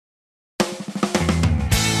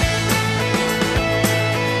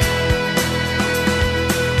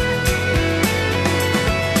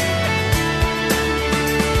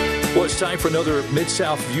for another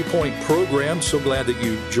Mid-South Viewpoint program. So glad that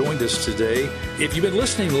you joined us today. If you've been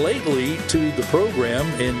listening lately to the program,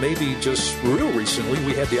 and maybe just real recently,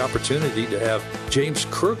 we had the opportunity to have James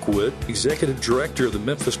Kirkwood, Executive Director of the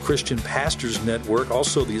Memphis Christian Pastors Network,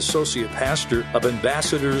 also the Associate Pastor of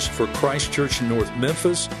Ambassadors for Christ Church in North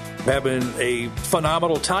Memphis. Having a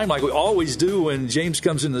phenomenal time like we always do when James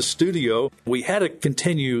comes in the studio. We had to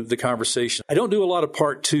continue the conversation. I don't do a lot of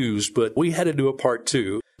part twos, but we had to do a part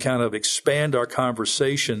two, kind of expand our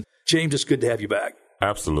conversation. James, it's good to have you back.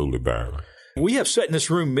 Absolutely, Barry. We have sat in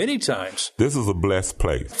this room many times. This is a blessed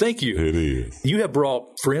place. Thank you. It is. You have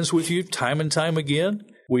brought friends with you time and time again.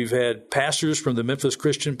 We've had pastors from the Memphis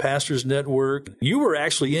Christian Pastors Network. You were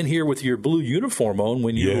actually in here with your blue uniform on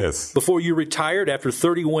when you before you retired after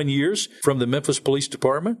 31 years from the Memphis Police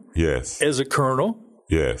Department. Yes. As a colonel.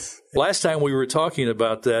 Yes. Last time we were talking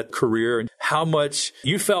about that career and how much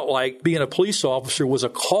you felt like being a police officer was a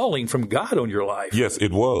calling from God on your life. Yes,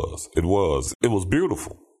 it was. It was. It was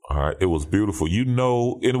beautiful. All right. It was beautiful. You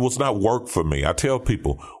know, it was not work for me. I tell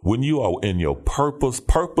people, when you are in your purpose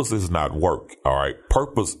is not work. All right.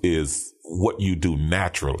 Purpose is what you do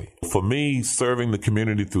naturally. For me, serving the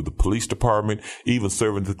community through the police department, even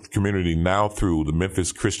serving the community now through the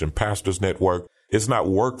Memphis Christian Pastors Network, it's not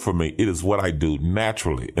work for me. It is what I do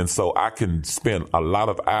naturally. And so I can spend a lot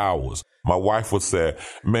of hours. My wife would say,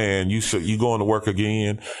 man, you going to work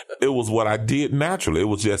again? It was what I did naturally. It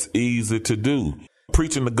was just easy to do.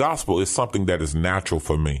 Preaching the gospel is something that is natural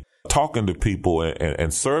for me. Talking to people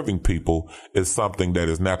and serving people is something that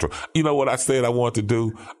is natural. You know what I said I want to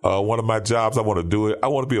do? One of my jobs, I want to do it. I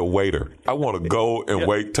want to be a waiter. I want to go and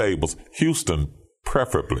wait tables. Houston,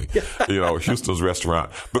 preferably, Houston's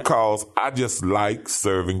restaurant, because I just like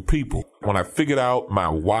serving people. When I figured out my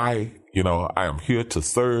why, I am here to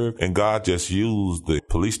serve, and God just used the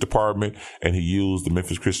police department and he used the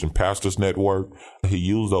Memphis Christian Pastors Network. He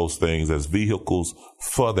used those things as vehicles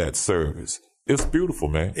for that service. It's beautiful,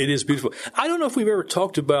 man. It is beautiful. I don't know if we've ever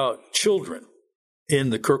talked about children in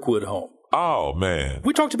the Kirkwood home. Oh, man.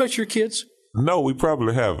 We talked about your kids? No, we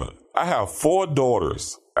probably haven't. I have 4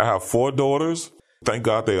 daughters. Thank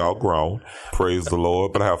God they all grown. Praise the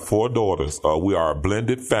Lord. But I have 4 daughters. We are a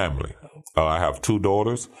blended family. I have 2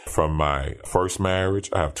 daughters from my first marriage.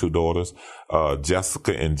 I have 2 daughters,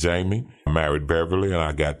 Jessica and Jamie. I married Beverly, and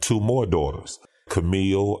I got 2 more daughters,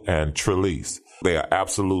 Camille and Trelise. They are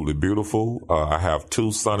absolutely beautiful. I have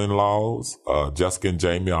 2 son-in-laws. Jessica and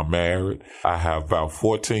Jamie are married. I have about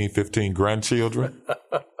 14, 15 grandchildren.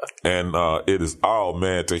 And it is,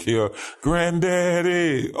 to hear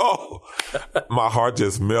Granddaddy. Oh, my heart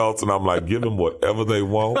just melts, and I'm like, give them whatever they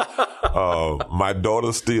want. My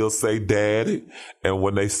daughters still say daddy. And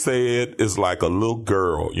when they say it, it's like a little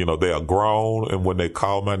girl. They are grown, and when they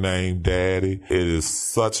call my name daddy, it is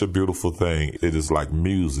such a beautiful thing. It is like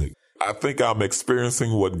music. I think I'm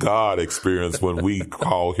experiencing what God experienced when we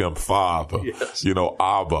call him Father, yes.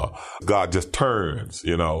 Abba. God just turns,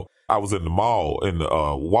 I was in the mall, in the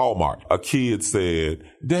Walmart. A kid said,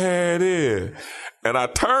 Daddy. And I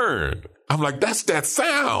turned. I'm like, that's that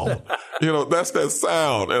sound. That's that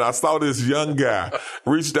sound. And I saw this young guy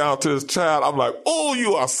reach down to his child. I'm like, oh,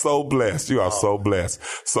 you are so blessed. You are so blessed.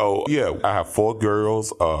 So, I have 4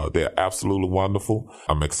 girls. They're absolutely wonderful.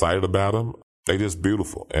 I'm excited about them. They're just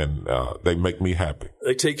beautiful, and they make me happy.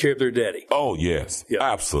 They take care of their daddy. Oh, yes. Yep.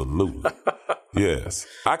 Absolutely. Yes.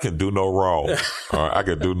 I can do no wrong. All right, I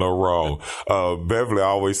can do no wrong. Beverly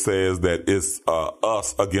always says that it's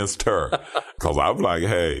us against her, because I'm like,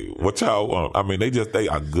 hey, what y'all want? I mean, they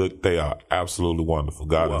are good. They are absolutely wonderful.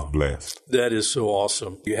 God is blessed. That is so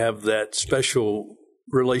awesome. You have that special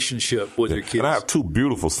relationship with your kids. And I have 2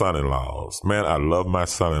 beautiful son-in-laws. Man, I love my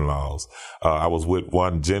son-in-laws. I was with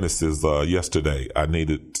one, Genesis, yesterday. I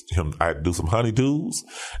needed him. I had to do some honeydews.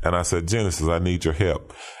 And I said, Genesis, I need your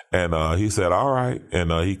help. And he said, all right.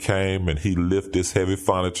 And he came and he lifted this heavy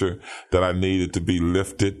furniture that I needed to be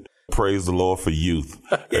lifted. Praise the Lord for youth.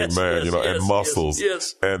 Yes, amen. Yes, and muscles.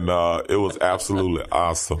 Yes. And it was absolutely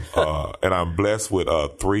awesome. And I'm blessed with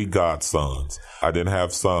 3 godsons. I didn't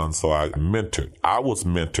have sons, so I was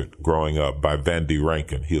mentored growing up by Vandy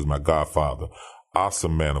Rankin. He is my godfather.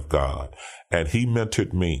 Awesome man of God. And he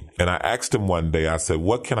mentored me. And I asked him one day, I said,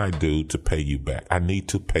 what can I do to pay you back? I need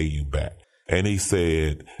to pay you back. And he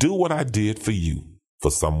said, do what I did for you for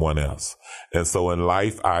someone else. And so in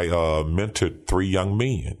life, I mentored 3 young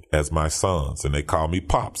men as my sons, and they call me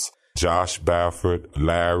Pops. Josh Bafford,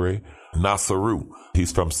 Larry, Nasaru.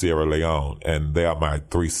 He's from Sierra Leone, and they are my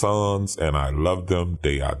 3 sons, and I love them.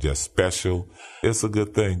 They are just special. It's a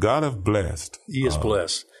good thing. God has blessed. He is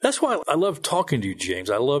blessed. That's why I love talking to you, James.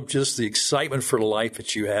 I love just the excitement for life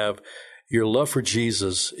that you have. Your love for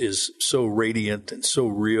Jesus is so radiant and so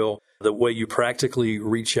real. The way you practically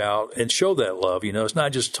reach out and show that love, it's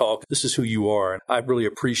not just talk. This is who you are. And I really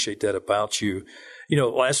appreciate that about you.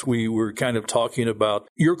 Last week we were kind of talking about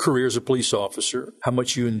your career as a police officer, how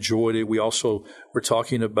much you enjoyed it. We also were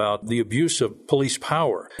talking about the abuse of police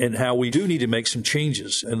power and how we do need to make some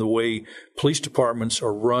changes in the way police departments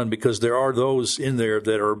are run, because there are those in there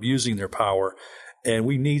that are abusing their power. And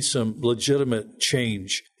we need some legitimate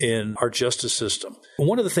change in our justice system. And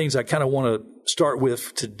one of the things I kind of want to start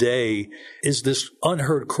with today is this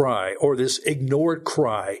unheard cry, or this ignored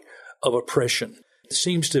cry of oppression. It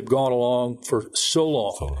seems to have gone along for so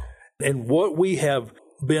long. And what we have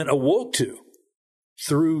been awoke to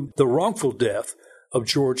through the wrongful death of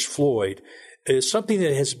George Floyd is something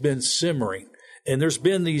that has been simmering. And there's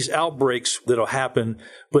been these outbreaks that'll happen,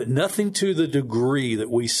 but nothing to the degree that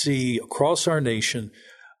we see across our nation,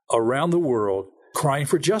 around the world, crying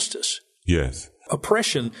for justice. Yes.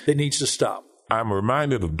 Oppression that needs to stop. I'm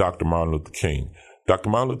reminded of Dr. Martin Luther King. Dr.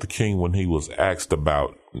 Martin Luther King, when he was asked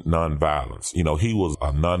about nonviolence, he was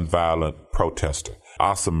a nonviolent protester.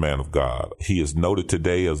 Awesome man of God. He is noted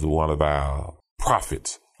today as one of our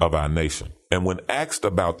prophets of our nation. And when asked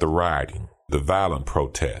about the rioting, the violent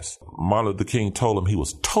protest, Martin Luther King told him he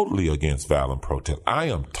was totally against violent protest. I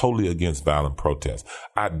am totally against violent protest.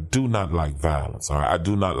 I do not like violence. All right? I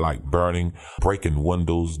do not like burning, breaking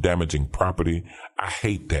windows, damaging property. I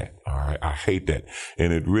hate that. All right. I hate that.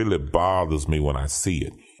 And it really bothers me when I see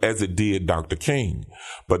it, as it did Dr. King.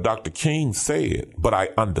 But Dr. King said, but I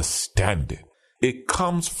understand it. It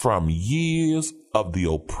comes from years of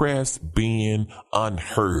the oppressed being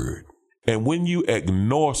unheard. And when you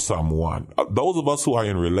ignore someone, those of us who are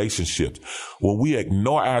in relationships, when we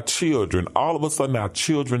ignore our children, all of a sudden our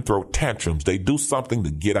children throw tantrums. They do something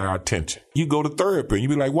to get our attention. You go to therapy and you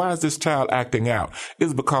be like, why is this child acting out?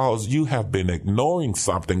 It's because you have been ignoring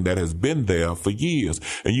something that has been there for years.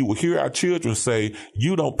 And you will hear our children say,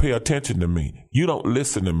 you don't pay attention to me. You don't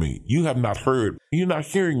listen to me. You have not heard. You're not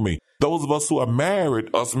hearing me. Those of us who are married,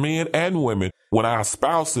 us men and women, when our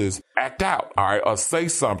spouses act out, all right, or say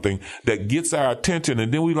something that gets our attention,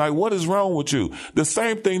 and then we like, what is wrong with you? The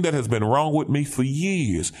same thing that has been wrong with me for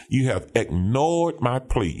years. You have ignored my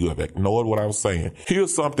plea. You have ignored what I was saying.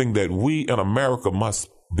 Here's something that we in America must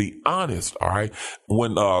be honest, all right?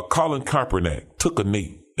 When Colin Kaepernick took a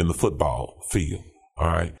knee in the football field, all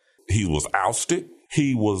right, he was ousted.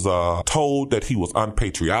 He was told that he was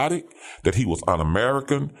unpatriotic, that he was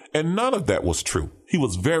un-American, and none of that was true. He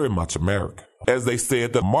was very much American. As they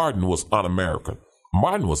said that Martin was un-American.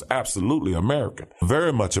 Martin was absolutely American,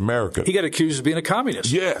 very much American. He got accused of being a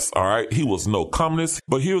communist. Yes, all right. He was no communist.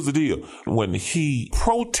 But here's the deal. When he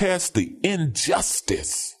protests the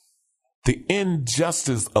injustice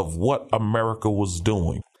of what America was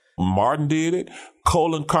doing, Martin did it.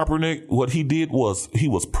 Colin Kaepernick, what he did was he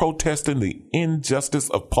was protesting the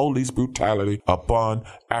injustice of police brutality upon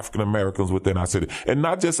African Americans within our city. And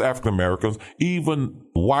not just African Americans, even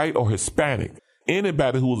white or Hispanic.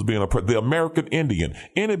 Anybody who was being oppressed, the American Indian,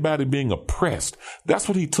 anybody being oppressed. That's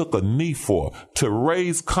what he took a knee for, to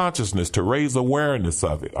raise consciousness, to raise awareness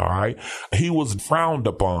of it. All right. He was frowned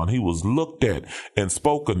upon. He was looked at and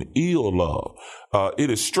spoken ill of. It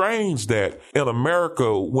is strange that in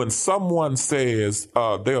America, when someone says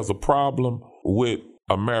there's a problem with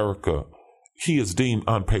America, he is deemed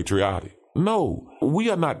unpatriotic. No, we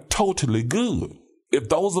are not totally good. If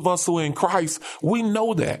those of us who are in Christ, we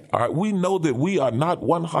know that. All right, we know that we are not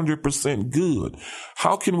 100% good.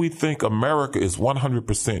 How can we think America is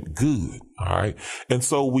 100% good? All right. And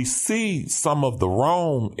so we see some of the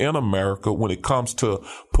wrong in America when it comes to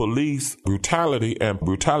police brutality and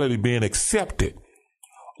brutality being accepted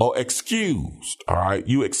or excused. All right.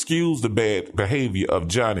 You excuse the bad behavior of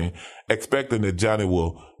Johnny, expecting that Johnny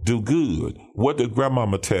will do good. What did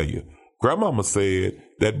Grandmama tell you? Grandmama said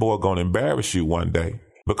that boy gonna embarrass you one day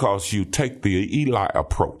because you take the Eli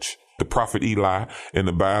approach. The prophet Eli in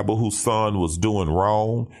the Bible, whose son was doing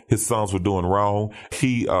wrong, his sons were doing wrong.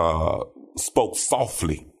 He spoke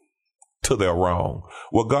softly to their wrong.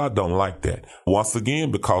 Well, God don't like that. Once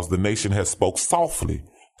again, because the nation has spoke softly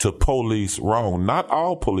to police wrong. Not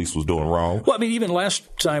all police was doing wrong. Well, I mean, even last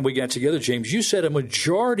time we got together, James, you said a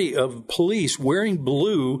majority of police wearing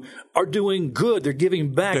blue are doing good. They're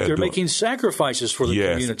giving back. They're making sacrifices for the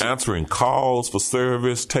community. Answering calls for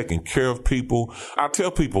service, taking care of people. I tell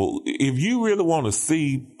people, if you really want to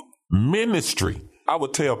see ministry, I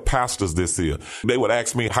would tell pastors this here. They would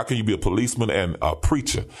ask me, how can you be a policeman and a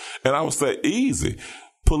preacher? And I would say, easy.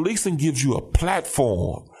 Policing gives you a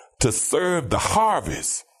platform to serve the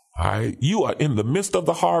harvest All right. You are in the midst of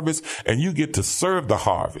the harvest and you get to serve the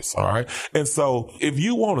harvest. All right. And so if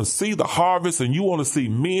you want to see the harvest and you want to see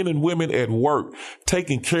men and women at work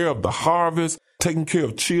taking care of the harvest, taking care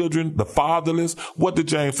of children, the fatherless, what did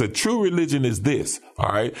James say? True religion is this,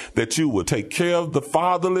 all right, that you would take care of the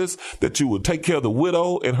fatherless, that you would take care of the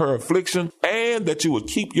widow in her affliction, and that you would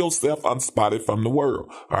keep yourself unspotted from the world,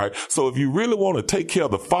 all right? So if you really want to take care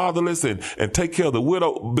of the fatherless and take care of the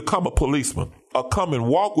widow, become a policeman. Or come and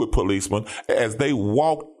walk with policemen as they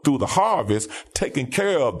walk through the harvest, taking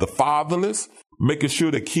care of the fatherless, making sure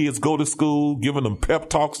that kids go to school, giving them pep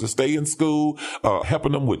talks to stay in school,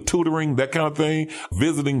 helping them with tutoring, that kind of thing,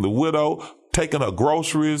 visiting the widow, taking her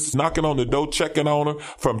groceries, knocking on the door, checking on her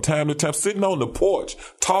from time to time, sitting on the porch,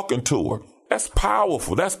 talking to her. That's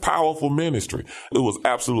powerful. That's powerful ministry. It was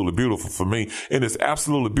absolutely beautiful for me. And it's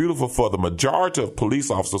absolutely beautiful for the majority of police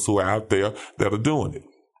officers who are out there that are doing it.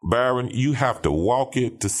 Baron, you have to walk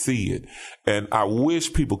it to see it. And I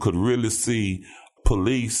wish people could really see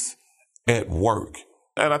police at work.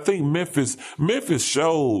 And I think Memphis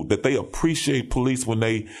showed that they appreciate police when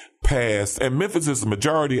they pass. And Memphis is a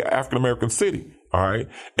majority African-American city. All right.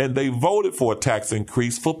 And they voted for a tax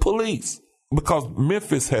increase for police because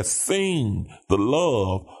Memphis has seen the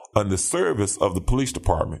love and the service of the police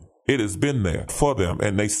department. It has been there for them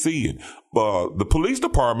and they see it. The police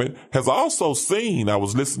department has also seen, I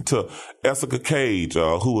was listening to Essica Cage,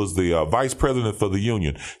 who was the vice president for the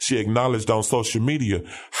union. She acknowledged on social media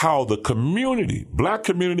how the community, black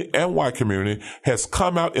community and white community, has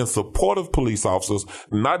come out in support of police officers,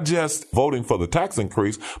 not just voting for the tax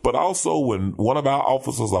increase, but also when one of our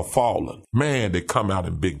officers are fallen. Man, they come out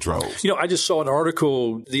in big droves. You know, I just saw an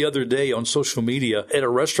article the other day on social media at a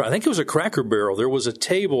restaurant. I think it was a Cracker Barrel. There was a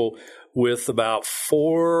table with about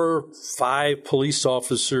 4, 5 police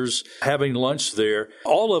officers having lunch there.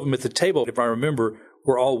 All of them at the table, if I remember,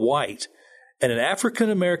 were all white. And an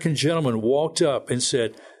African-American gentleman walked up and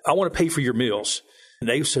said, I want to pay for your meals. And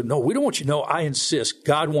they said, no, we don't want you. No, I insist.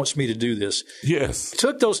 God wants me to do this. Yes.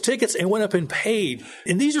 Took those tickets and went up and paid.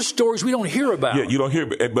 And these are stories we don't hear about. Yeah, you don't hear,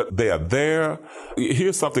 but they are there.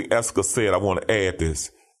 Here's something Essica said. I want to add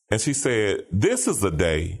this. And she said, this is the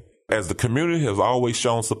day, as the community has always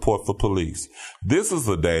shown support for police, this is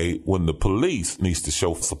the day when the police needs to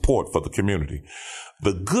show support for the community.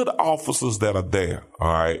 The good officers that are there,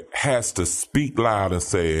 all right, has to speak loud and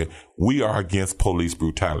say, we are against police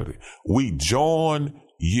brutality. We join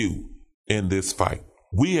you in this fight.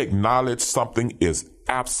 We acknowledge something is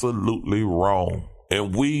absolutely wrong.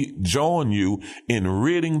 And we join you in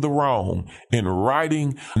ridding the wrong, in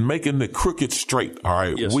righting, making the crooked straight. All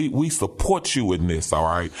right. Yes. We support you in this. All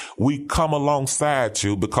right. We come alongside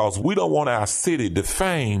you because we don't want our city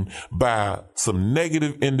defamed by some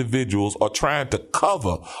negative individuals or trying to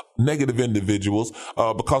cover negative individuals.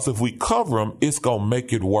 Because if we cover them, it's going to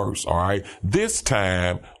make it worse. All right. This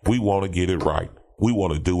time we want to get it right. We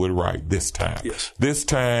want to do it right this time. Yes. This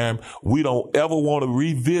time we don't ever want to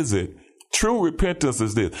revisit. True repentance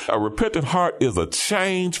is this. A repentant heart is a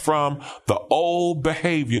change from the old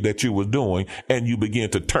behavior that you were doing and you begin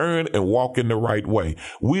to turn and walk in the right way.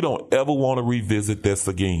 We don't ever want to revisit this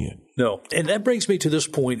again. No. And that brings me to this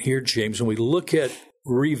point here, James, when we look at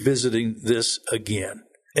revisiting this again.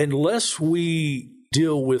 Unless we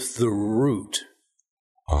deal with the root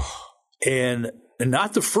and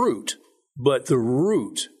not the fruit, but the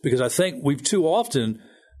root, because I think we've too often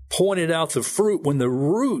pointed out the fruit when the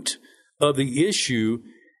root of the issue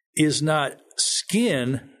is not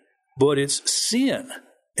skin, but it's sin.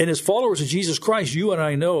 And as followers of Jesus Christ, you and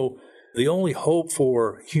I know the only hope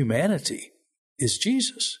for humanity is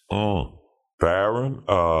Jesus. Baron,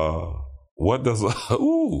 what does,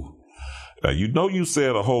 now you know you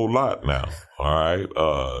said a whole lot now, all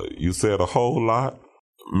right? You said a whole lot.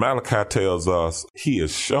 Malachi tells us he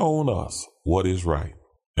has shown us what is right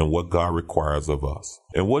and what God requires of us.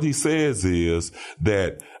 And what he says is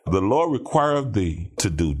that the Lord requires of thee to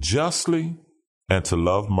do justly and to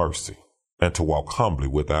love mercy and to walk humbly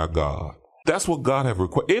with our God. That's what God has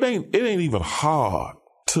required. It ain't even hard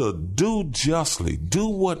to do justly, do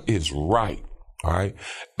what is right, all right,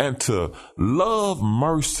 and to love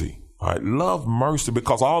mercy. All right, love mercy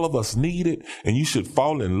because all of us need it and you should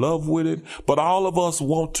fall in love with it. But all of us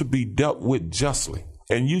want to be dealt with justly.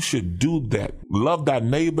 And you should do that. Love thy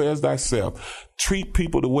neighbor as thyself. Treat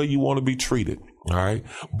people the way you want to be treated. All right.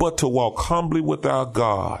 But to walk humbly with our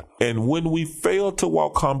God. And when we fail to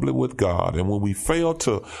walk humbly with God, and when we fail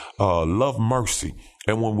to love mercy,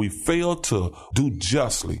 and when we fail to do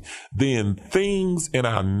justly, then things in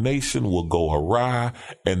our nation will go awry,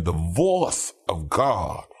 and the voice of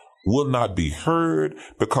God will not be heard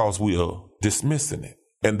because we are dismissing it.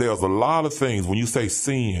 And there's a lot of things, when you say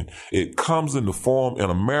sin, it comes into form in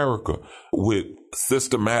America with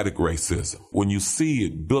systematic racism. When you see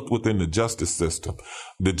it built within the justice system,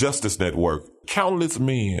 the justice network, countless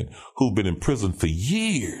men who've been in prison for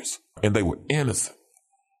years, and they were innocent.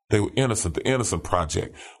 They were innocent, the Innocent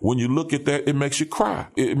Project. When you look at that, it makes you cry.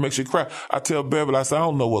 It makes you cry. I tell Beverly, I say, I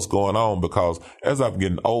don't know what's going on, because as I'm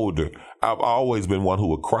getting older, I've always been one who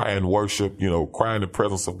would cry in worship, cry in the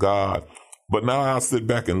presence of God. But now I sit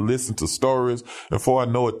back and listen to stories, and before I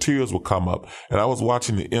know it, tears will come up. And I was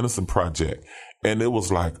watching the Innocent Project, and it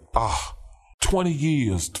was like, 20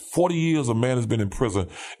 years, 40 years a man has been in prison,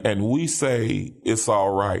 and we say it's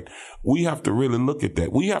all right. We have to really look at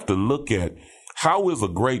that. We have to look at how is a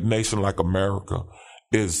great nation like America,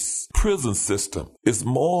 its prison system is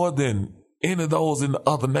more than any of those in the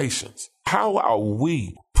other nations. How are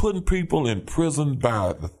we putting people in prison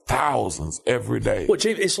by the thousands every day? Well,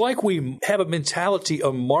 James, it's like we have a mentality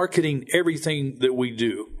of marketing everything that we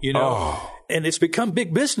do, and it's become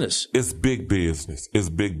big business. It's big business. It's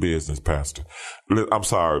big business, Pastor. I'm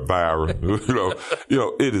sorry, Byron.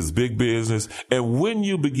 It is big business. And when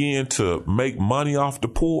you begin to make money off the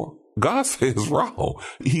poor, God says wrong.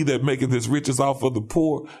 He that maketh his riches off of the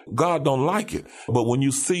poor, God don't like it. But when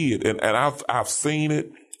you see it, and I've seen it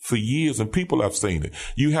for years, and people have seen it,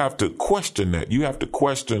 you have to question that. You have to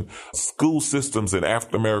question school systems in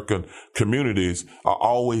African American communities are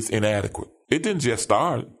always inadequate. It didn't just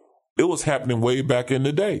start. It was happening way back in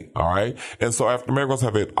the day, all right? And so African Americans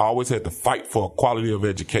have always had to fight for quality of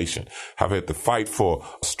education, have had to fight for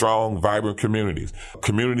strong, vibrant communities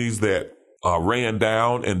that ran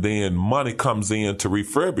down, and then money comes in to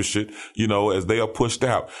refurbish it, as they are pushed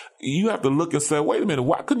out. You have to look and say, wait a minute,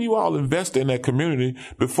 why couldn't you all invest in that community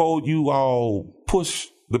before you all push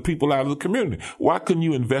the people out of the community? Why couldn't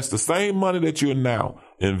you invest the same money that you're now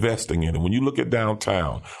investing in it? When you look at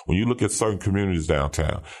downtown, when you look at certain communities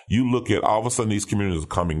downtown, you look at all of a sudden these communities are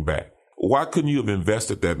coming back. Why couldn't you have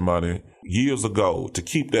invested that money years ago to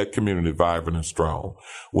keep that community vibrant and strong?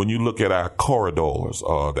 When you look at our corridors,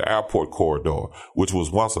 the airport corridor, which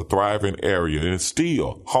was once a thriving area, and it's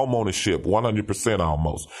still home ownership 100%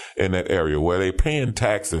 almost in that area where they're paying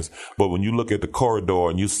taxes. But when you look at the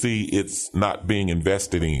corridor and you see it's not being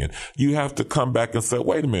invested in, you have to come back and say,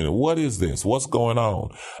 wait a minute, what is this? What's going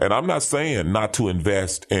on? And I'm not saying not to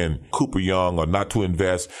invest in Cooper Young or not to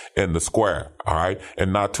invest in the Square, all right,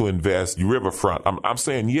 and not to invest Riverfront. I'm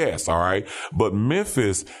saying yes, all right, but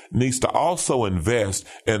Memphis needs to also invest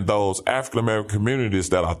in those African American communities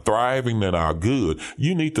that are thriving and are good.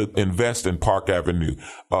 You need to invest in Park Avenue.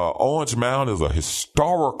 Orange Mound is a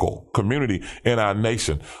historical community in our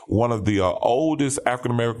nation, one of the oldest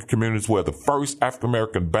African American communities where the first African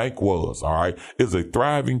American bank was, all right, is a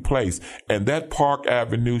thriving place, and that Park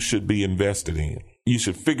Avenue should be invested in. You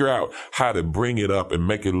should figure out how to bring it up and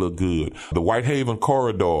make it look good. The Whitehaven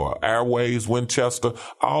Corridor, Airways, Winchester,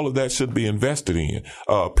 all of that should be invested in.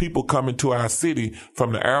 People coming to our city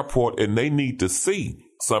from the airport, and they need to see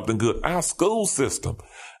something good. Our school system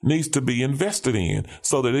needs to be invested in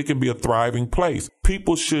so that it can be a thriving place.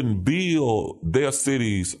 People shouldn't build their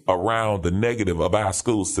cities around the negative of our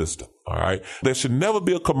school system. All right. There should never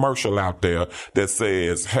be a commercial out there that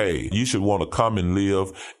says, hey, you should want to come and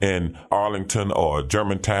live in Arlington or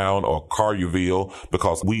Germantown or Collierville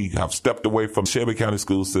because we have stepped away from Shelby County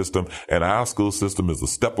school system and our school system is a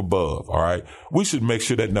step above. All right. We should make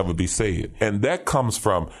sure that never be said. And that comes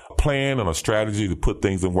from a plan and a strategy to put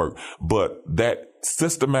things in work. But that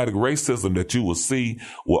systematic racism that you will see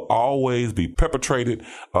will always be perpetrated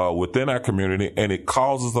within our community, and it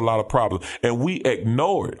causes a lot of problems. And we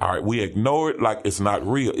ignore it. All right, we ignore it like it's not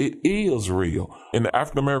real. It is real. In the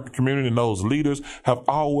African American community, and those leaders have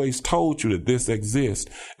always told you that this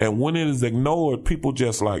exists. And when it is ignored, people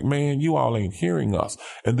just like, man, you all ain't hearing us.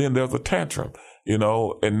 And then there's a tantrum.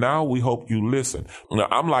 And now we hope you listen. Now,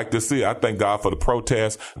 I'm like this here. I thank God for the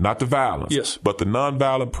protests, not the violence, yes, but the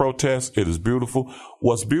nonviolent protests. It is beautiful.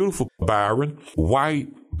 What's beautiful, Byron, white,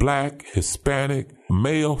 black, Hispanic,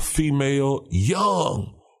 male, female,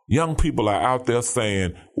 young people are out there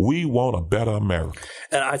saying, we want a better America.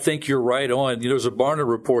 And I think you're right on. There's a Barna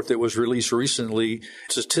report that was released recently.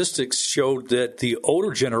 Statistics showed that the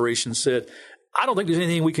older generation said, I don't think there's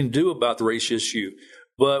anything we can do about the race issue.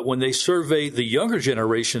 But when they survey the younger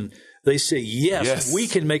generation, they say, yes, we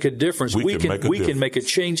can make a difference. We can make a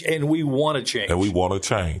change, and we want to change. And we want to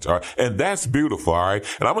change. All right. And that's beautiful. All right.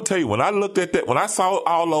 And I'm going to tell you, when I looked at that, when I saw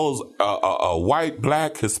all those white,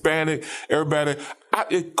 black, Hispanic, everybody,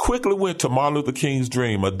 It quickly went to Martin Luther King's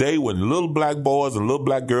dream, a day when little black boys and little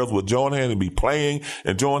black girls would join hands and be playing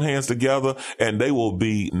and join hands together, and they will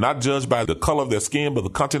be not judged by the color of their skin, but the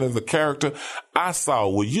content of the character. I saw,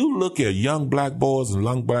 will you look at young black boys and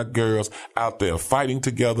young black girls out there fighting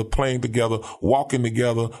together, playing together, walking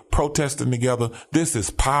together, protesting together. This is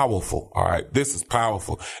powerful. All right. This is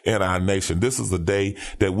powerful in our nation. This is a day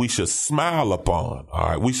that we should smile upon. All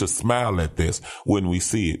right. We should smile at this when we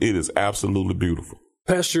see it. It is absolutely beautiful.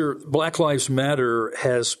 Pastor, Black Lives Matter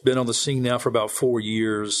has been on the scene now for about 4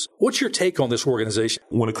 years. What's your take on this organization?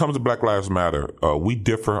 When it comes to Black Lives Matter, we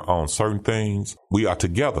differ on certain things. We are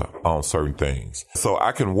together on certain things. So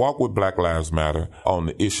I can walk with Black Lives Matter on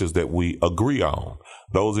the issues that we agree on.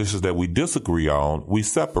 Those issues that we disagree on, we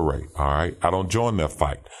separate. All right. I don't join their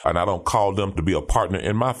fight, and I don't call them to be a partner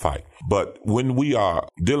in my fight. But when we are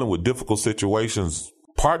dealing with difficult situations,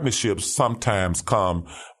 partnerships sometimes come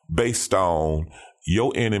based on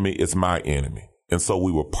your enemy is my enemy. And so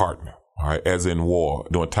we were partner, all right, as in war,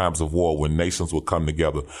 during times of war when nations would come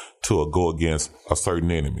together to go against a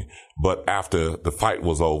certain enemy. But after the fight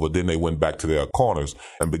was over, then they went back to their corners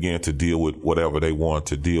and began to deal with whatever they wanted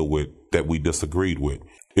to deal with that we disagreed with.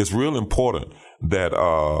 It's real important that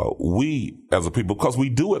we as a people, because we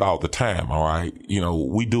do it all the time, all right? You know,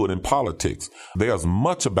 we do it in politics. There's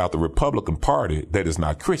much about the Republican Party that is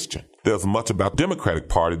not Christian. There's much about the Democratic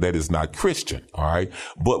Party that is not Christian, all right?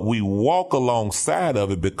 But we walk alongside of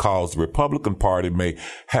it because the Republican Party may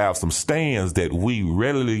have some stands that we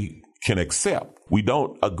readily can accept. We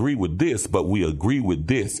don't agree with this, but we agree with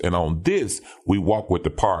this. And on this, we walk with the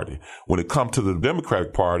party. When it comes to the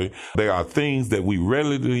Democratic Party, there are things that we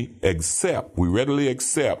readily accept. We readily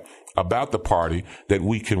accept about the party that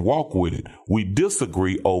we can walk with it. We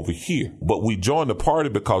disagree over here, but we join the party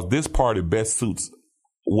because this party best suits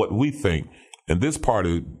what we think. And this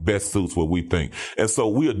party best suits what we think. And so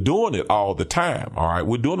we are doing it all the time. All right.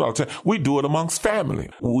 We're doing it all the time. We do it amongst family.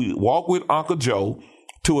 We walk with Uncle Joe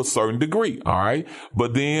to a certain degree. All right.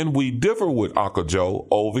 But then we differ with Uncle Joe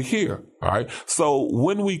over here. All right. So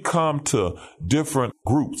when we come to different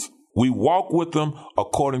groups, we walk with them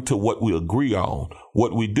according to what we agree on.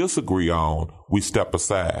 What we disagree on, we step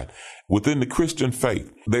aside. Within the Christian faith,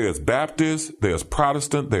 there's Baptist, there's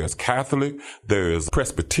Protestant, there's Catholic, there's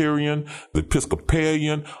Presbyterian, the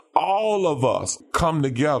Episcopalian. All of us come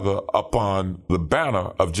together upon the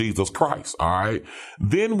banner of Jesus Christ, all right?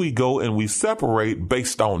 Then we go and we separate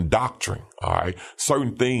based on doctrine, all right?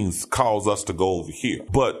 Certain things cause us to go over here.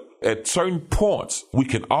 But at certain points, we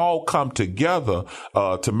can all come together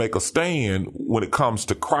to make a stand when it comes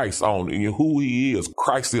to Christ on who he is.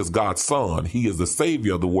 Christ is God's son. He is the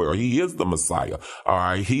savior of the world. He is the Messiah. All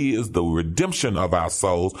right. He is the redemption of our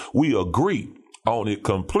souls. We agree on it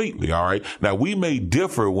completely. All right. Now we may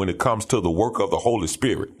differ when it comes to the work of the Holy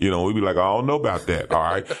Spirit. You know, we be like, I don't know about that. All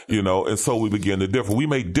right. You know, and so we begin to differ. We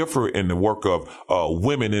may differ in the work of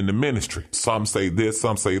women in the ministry. Some say this,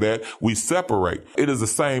 some say that. We separate. It is the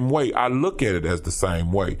same way. I look at it as the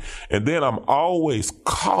same way. And then I'm always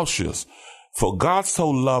cautious. For God so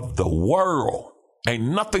loved the world. Ain't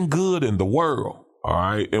nothing good in the world. All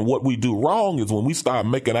right. And what we do wrong is when we start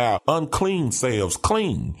making our unclean selves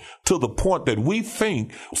clean to the point that we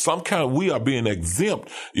think we are being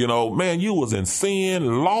exempt. You know, man, you was in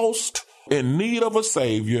sin, lost, in need of a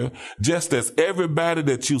savior, just as everybody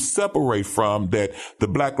that you separate from, that the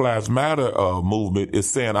Black Lives Matter movement is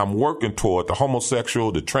saying, I'm working toward the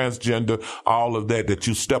homosexual, the transgender, all of that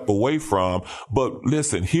you step away from. But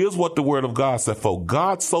listen, here's what the word of God said. For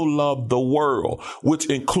God so loved the world, which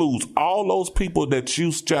includes all those people that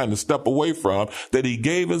you trying to step away from, that he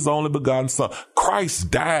gave his only begotten son.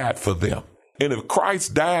 Christ died for them. And if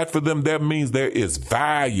Christ died for them, that means there is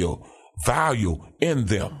value in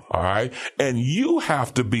them. All right. And you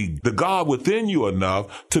have to be the God within you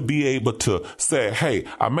enough to be able to say, hey,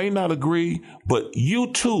 I may not agree, but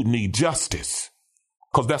you too need justice.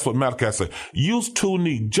 Because that's what Malachi said. You too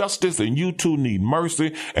need justice and you too need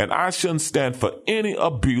mercy. And I shouldn't stand for any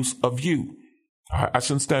abuse of you. All right? I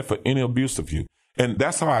shouldn't stand for any abuse of you. And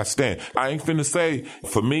that's how I stand. I ain't finna say,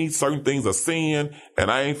 for me, certain things are sin,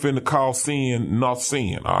 and I ain't finna call sin not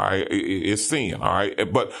sin, all right? It's sin, all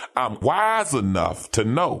right? But I'm wise enough to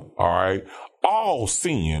know, all right, all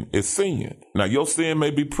sin is sin. Now, your sin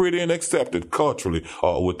may be pretty and accepted culturally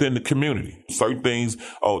or within the community. Certain things,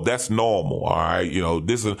 that's normal, all right? You know,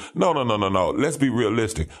 this is, no. Let's be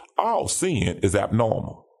realistic. All sin is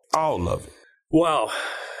abnormal. All of it. Wow.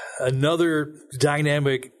 Another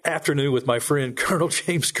dynamic afternoon with my friend, Colonel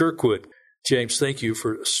James Kirkwood. James, thank you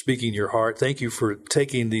for speaking your heart. Thank you for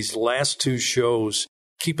taking these last two shows,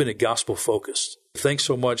 keeping it gospel focused. Thanks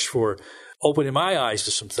so much for opening my eyes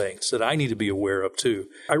to some things that I need to be aware of too.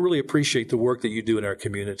 I really appreciate the work that you do in our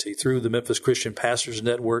community through the Memphis Christian Pastors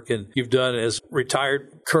Network, and you've done as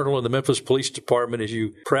retired colonel in the Memphis Police Department as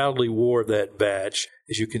you proudly wore that badge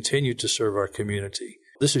as you continue to serve our community.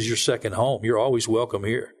 This is your second home. You're always welcome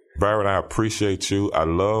here. Byron, I appreciate you. I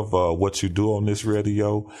love what you do on this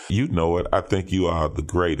radio. You know it. I think you are the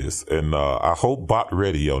greatest. And I hope Bot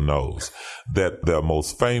Radio knows that the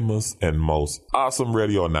most famous and most awesome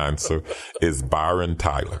radio announcer is Byron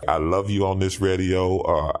Tyler. I love you on this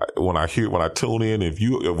radio. When I tune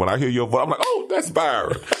in, when I hear your voice, I'm like, oh, that's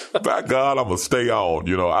Byron. By God, I'm going to stay on.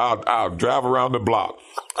 You know, I'll drive around the block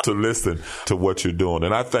to listen to what you're doing.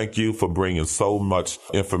 And I thank you for bringing so much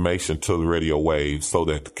information to the radio waves so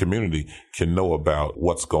that the community can know about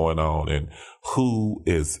what's going on and who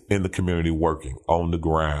is in the community working on the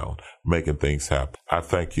ground, making things happen. I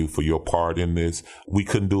thank you for your part in this. We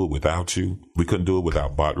couldn't do it without you. We couldn't do it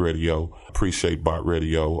without Bot Radio. Appreciate Bot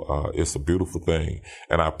Radio. It's a beautiful thing.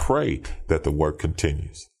 And I pray that the work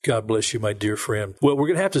continues. God bless you, my dear friend. Well, we're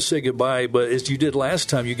going to have to say goodbye, but as you did last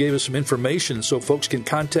time, you gave us some information so folks can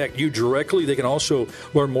contact you directly. They can also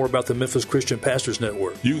learn more about the Memphis Christian Pastors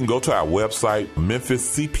Network. You can go to our website,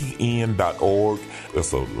 memphiscpn.org.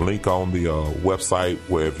 There's a link on the website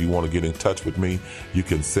where if you want to get in touch with me, you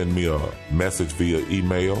can send me a message via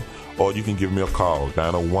email, or you can give me a call,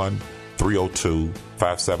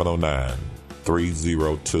 901-302-5709.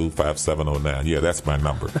 302-5709. Yeah, that's my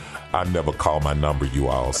number. I never call my number, you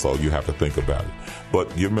all, so you have to think about it.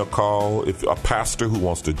 But give me a call. If a pastor who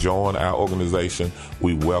wants to join our organization,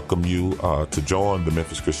 we welcome you to join the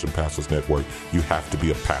Memphis Christian Pastors Network. You have to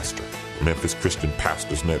be a pastor. Memphis Christian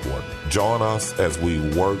Pastors Network. Join us as we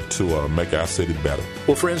work to make our city better.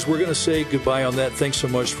 Well, friends, we're going to say goodbye on that. Thanks so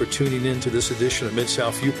much for tuning in to this edition of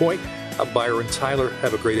Mid-South Viewpoint. I'm Byron Tyler.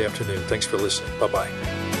 Have a great afternoon. Thanks for listening.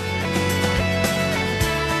 Bye-bye.